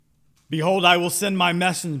Behold, I will send my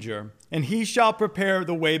messenger, and he shall prepare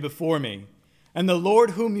the way before me. And the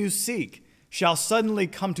Lord whom you seek shall suddenly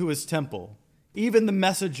come to his temple, even the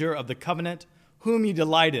messenger of the covenant, whom ye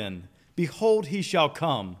delight in. Behold, he shall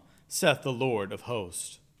come, saith the Lord of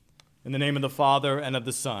hosts. In the name of the Father, and of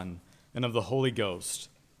the Son, and of the Holy Ghost.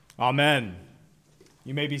 Amen.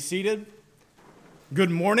 You may be seated.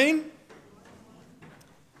 Good morning.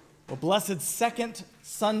 Well, blessed second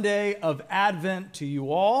Sunday of Advent to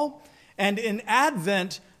you all. And in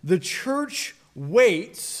Advent, the church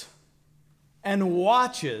waits and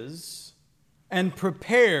watches and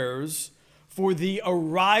prepares for the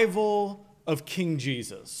arrival of King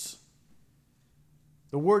Jesus.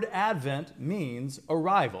 The word Advent means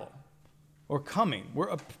arrival or coming.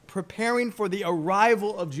 We're preparing for the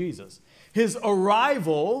arrival of Jesus. His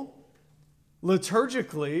arrival,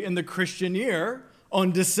 liturgically in the Christian year,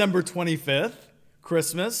 on December 25th,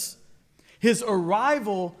 Christmas. His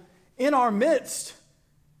arrival in our midst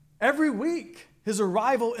every week. His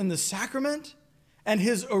arrival in the sacrament and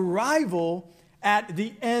his arrival at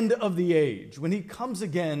the end of the age, when he comes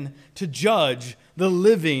again to judge the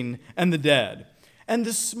living and the dead. And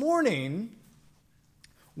this morning,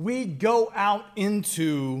 we go out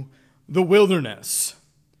into the wilderness.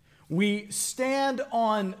 We stand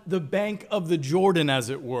on the bank of the Jordan, as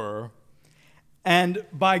it were, and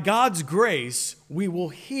by God's grace, we will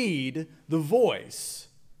heed the voice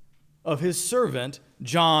of his servant,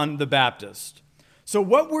 John the Baptist. So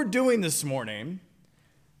what we're doing this morning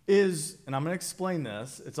is, and I'm going to explain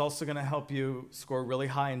this, it's also going to help you score really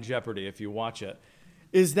high in Jeopardy if you watch it,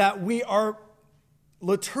 is that we are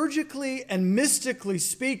liturgically and mystically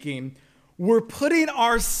speaking, we're putting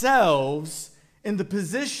ourselves in the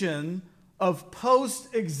position of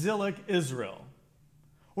post-exilic Israel.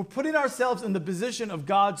 We're putting ourselves in the position of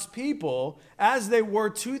God's people as they were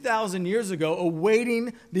 2,000 years ago,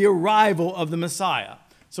 awaiting the arrival of the Messiah.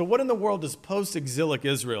 So what in the world does post-exilic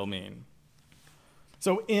Israel mean?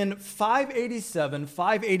 So in 587,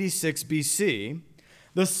 586 BC,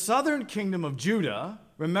 the southern kingdom of Judah,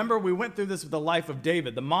 remember we went through this with the life of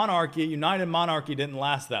David, the monarchy, united monarchy didn't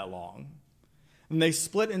last that long. And they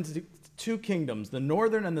split into two kingdoms, the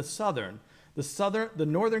northern and the southern. The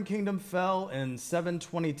northern kingdom fell in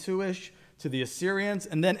 722-ish to the Assyrians.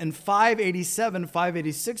 And then in 587,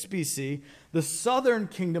 586 BC, the southern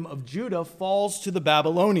kingdom of Judah falls to the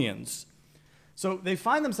Babylonians. So they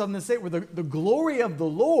find themselves in the state where the glory of the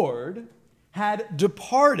Lord had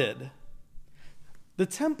departed. The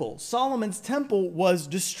temple, Solomon's temple, was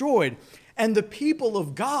destroyed. And the people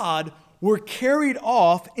of God were carried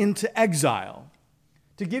off into exile.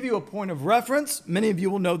 To give you a point of reference, many of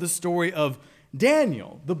you will know the story of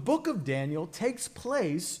Daniel. The book of Daniel takes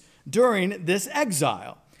place during this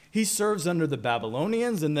exile. He serves under the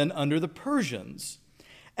Babylonians and then under the Persians.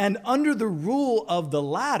 And under the rule of the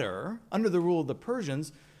latter, under the rule of the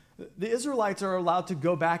Persians, the Israelites are allowed to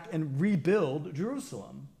go back and rebuild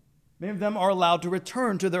Jerusalem. Many of them are allowed to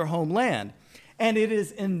return to their homeland. And it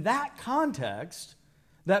is in that context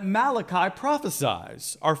that Malachi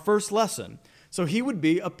prophesies, our first lesson. So he would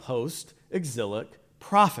be a post-exilic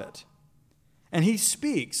prophet. And he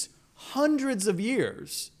speaks hundreds of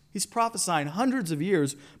years, he's prophesying hundreds of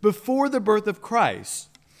years before the birth of Christ,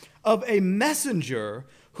 of a messenger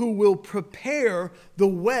who will prepare the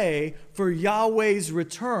way for Yahweh's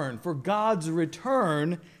return, for God's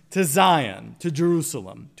return to Zion, to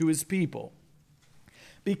Jerusalem, to his people.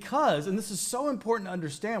 Because, and this is so important to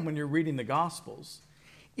understand when you're reading the Gospels,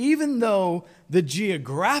 even though the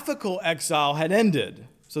geographical exile had ended,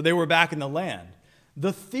 so they were back in the land,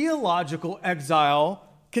 the theological exile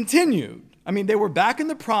continued. I mean, they were back in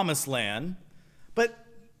the promised land, but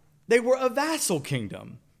they were a vassal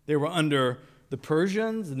kingdom. They were under the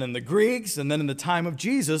Persians, and then the Greeks, and then in the time of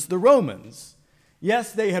Jesus, the Romans.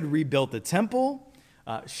 Yes, they had rebuilt the temple,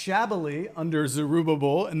 shabbily under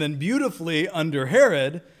Zerubbabel, and then beautifully under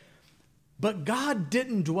Herod, but God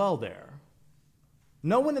didn't dwell there.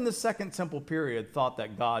 No one in the Second Temple period thought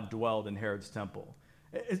that God dwelled in Herod's temple,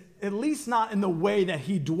 at least not in the way that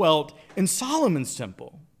he dwelt in Solomon's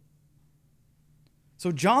temple.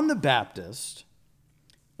 So John the Baptist,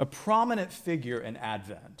 a prominent figure in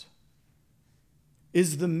Advent,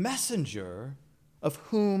 is the messenger of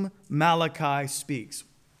whom Malachi speaks.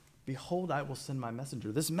 Behold, I will send my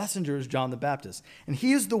messenger. This messenger is John the Baptist, and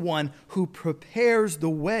he is the one who prepares the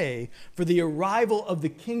way for the arrival of the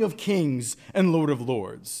King of Kings and Lord of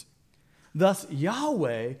Lords. Thus,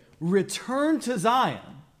 Yahweh returned to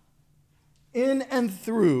Zion in and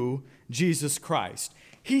through Jesus Christ.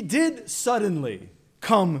 He did suddenly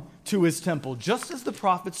come to his temple, just as the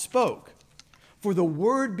prophet spoke. For the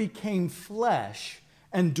Word became flesh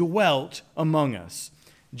and dwelt among us.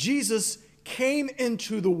 Jesus came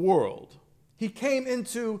into the world. He came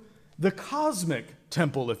into the cosmic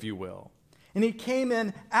temple, if you will. And he came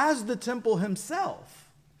in as the temple himself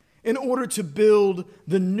in order to build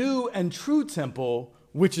the new and true temple,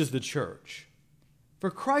 which is the church.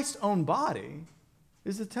 For Christ's own body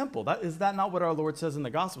is the temple. Is that not what our Lord says in the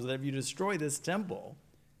Gospels? That if you destroy this temple,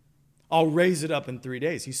 I'll raise it up in 3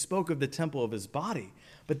 days. He spoke of the temple of his body.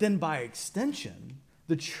 But then by extension,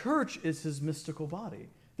 the church is his mystical body.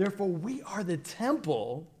 Therefore, we are the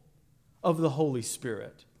temple of the Holy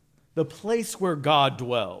Spirit, the place where God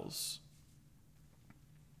dwells.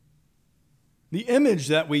 The image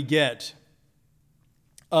that we get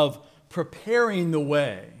of preparing the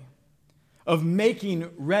way, of making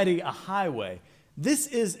ready a highway, this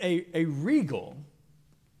is a regal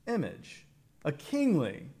image, a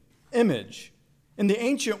kingly image. In the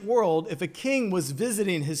ancient world, if a king was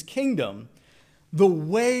visiting his kingdom, the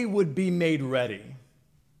way would be made ready.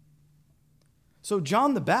 So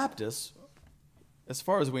John the Baptist, as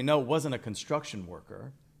far as we know, wasn't a construction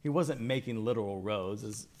worker. He wasn't making literal roads.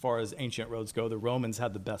 As far as ancient roads go, the Romans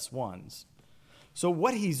had the best ones. So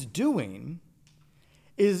what he's doing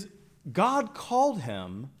is God called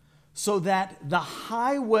him so that the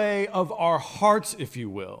highway of our hearts, if you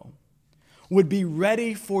will, would be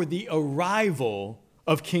ready for the arrival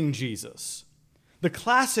of King Jesus. The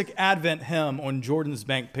classic Advent hymn on Jordan's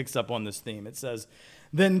Bank picks up on this theme. It says,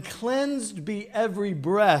 "Then cleansed be every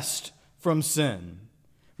breast from sin.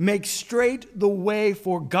 Make straight the way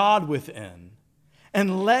for God within,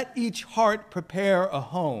 and let each heart prepare a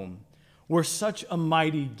home where such a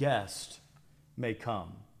mighty guest may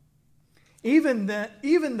come." Even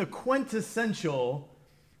the quintessential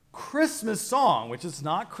Christmas song, which is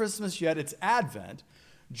not Christmas yet, it's Advent,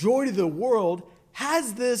 Joy to the World,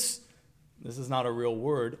 has this is not a real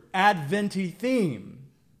word, Advent-y theme.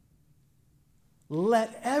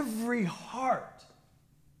 Let every heart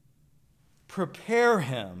prepare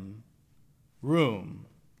him room.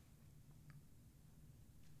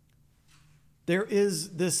 There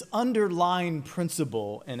is this underlying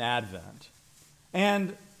principle in Advent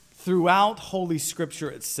and throughout Holy Scripture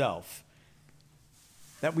itself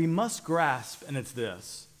that we must grasp, and it's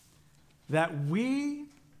this, that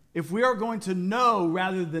if we are going to know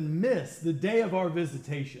rather than miss the day of our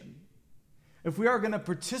visitation, if we are going to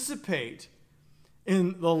participate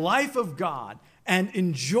in the life of God and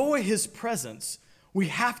enjoy his presence, we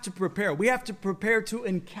have to prepare. We have to prepare to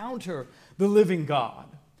encounter the living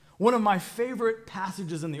God. One of my favorite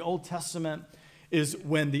passages in the Old Testament is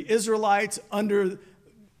when the Israelites, under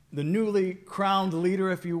the newly crowned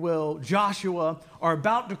leader, if you will, Joshua, are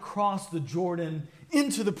about to cross the Jordan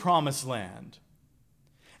into the promised land.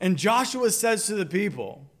 And Joshua says to the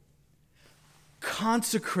people,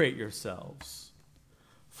 "Consecrate yourselves,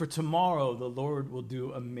 for tomorrow the Lord will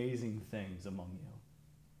do amazing things among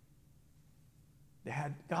you."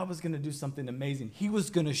 God was going to do something amazing. He was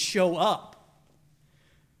going to show up.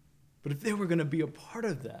 But if they were going to be a part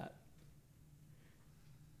of that,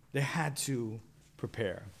 they had to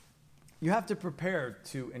prepare. You have to prepare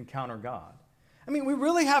to encounter God. I mean, we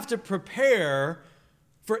really have to prepare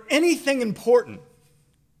for anything important.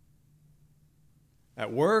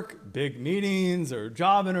 At work, big meetings or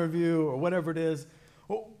job interview or whatever it is.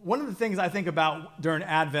 One of the things I think about during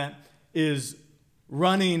Advent is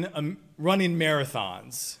running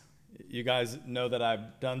marathons. You guys know that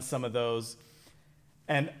I've done some of those.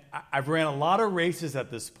 And I've ran a lot of races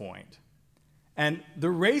at this point. And the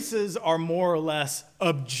races are more or less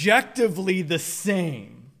objectively the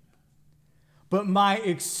same. But my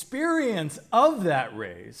experience of that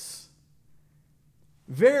race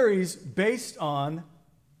varies based on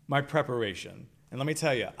my preparation. And let me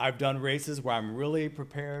tell you, I've done races where I'm really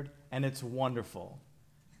prepared, and it's wonderful.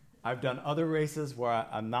 I've done other races where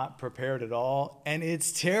I'm not prepared at all, and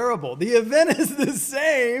it's terrible. The event is the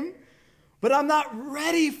same, but I'm not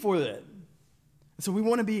ready for it. So we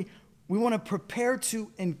want to prepare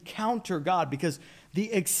to encounter God, because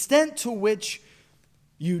the extent to which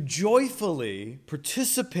you joyfully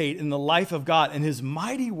participate in the life of God and his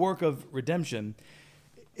mighty work of redemption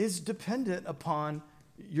is dependent upon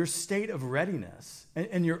your state of readiness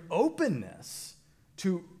and your openness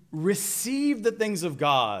to receive the things of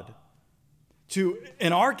God, to,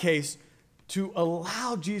 in our case, to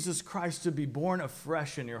allow Jesus Christ to be born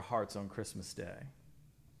afresh in your hearts on Christmas Day.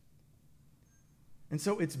 And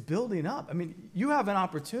so it's building up. I mean, you have an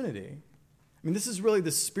opportunity. I mean, this is really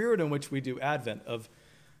the spirit in which we do Advent, of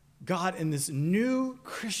God in this new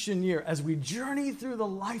Christian year as we journey through the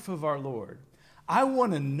life of our Lord. I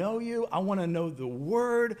want to know you. I want to know the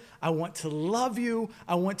word. I want to love you.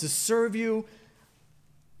 I want to serve you.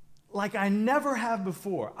 like I never have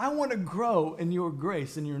before. I want to grow in your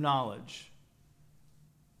grace and your knowledge.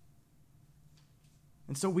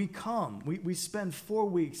 And so we come. We spend 4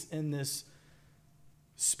 weeks in this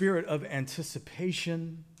spirit of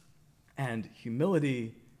anticipation and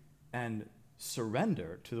humility and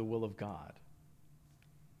surrender to the will of God.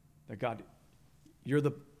 That God, you're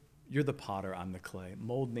the potter, I'm the clay.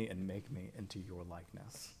 Mold me and make me into your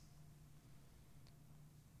likeness.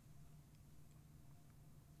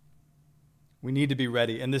 We need to be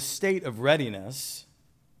ready. And this state of readiness,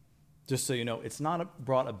 just so you know, it's not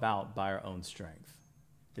brought about by our own strength.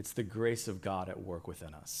 It's the grace of God at work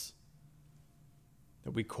within us.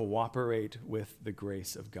 That we cooperate with the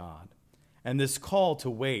grace of God. And this call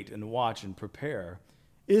to wait and watch and prepare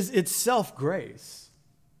is itself grace.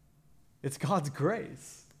 It's God's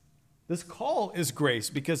grace. This call is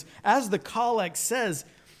grace because, as the collect says,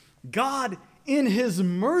 God, in his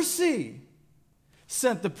mercy,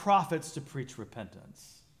 sent the prophets to preach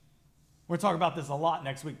repentance. We're going to talk about this a lot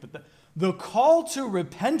next week, but the call to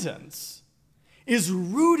repentance is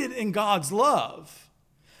rooted in God's love.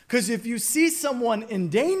 Because if you see someone in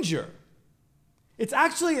danger, it's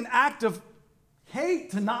actually an act of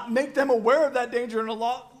hate to not make them aware of that danger. And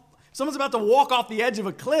someone's about to walk off the edge of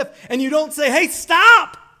a cliff, and you don't say, hey,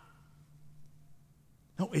 stop!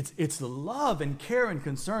 No, it's the love and care and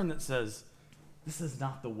concern that says, this is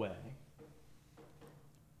not the way.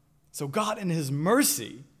 So God, in his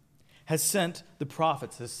mercy, has sent the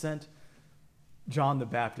prophets, has sent John the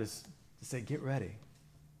Baptist to say, get ready.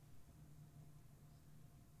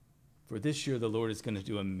 For this year, the Lord is going to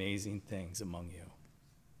do amazing things among you.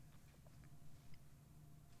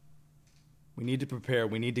 We need to prepare.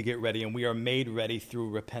 We need to get ready. And we are made ready through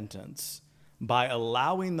repentance by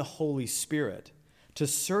allowing the Holy Spirit to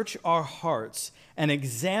search our hearts and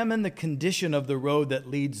examine the condition of the road that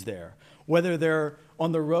leads there. Whether they're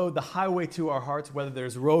on the road, the highway to our hearts, whether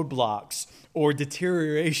there's roadblocks or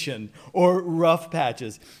deterioration or rough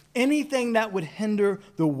patches, anything that would hinder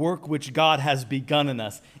the work which God has begun in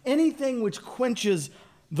us, anything which quenches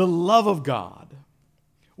the love of God.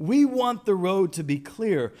 We want the road to be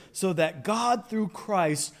clear so that God, through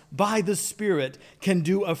Christ, by the Spirit, can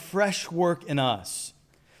do a fresh work in us.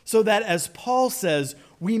 So that, as Paul says,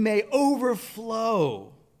 we may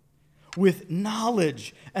overflow with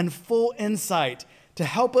knowledge and full insight to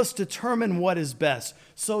help us determine what is best,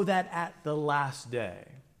 so that at the last day,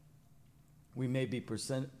 we may be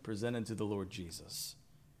presented to the Lord Jesus,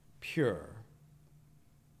 pure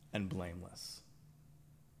and blameless.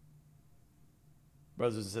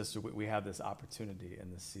 Brothers and sisters, we have this opportunity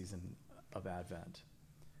in this season of Advent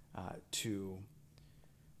to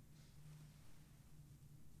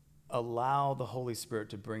allow the Holy Spirit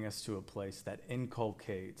to bring us to a place that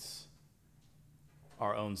inculcates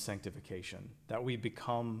our own sanctification, that we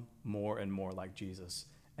become more and more like Jesus,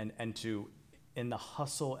 and to, in the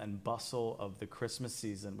hustle and bustle of the Christmas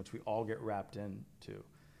season, which we all get wrapped into,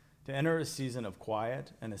 to enter a season of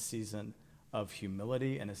quiet and a season of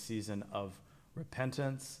humility and a season of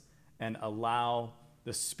repentance, and allow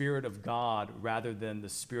the Spirit of God, rather than the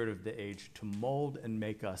spirit of the age, to mold and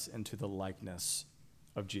make us into the likeness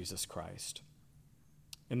of Jesus Christ.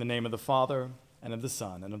 In the name of the Father, and of the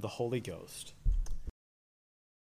Son, and of the Holy Ghost.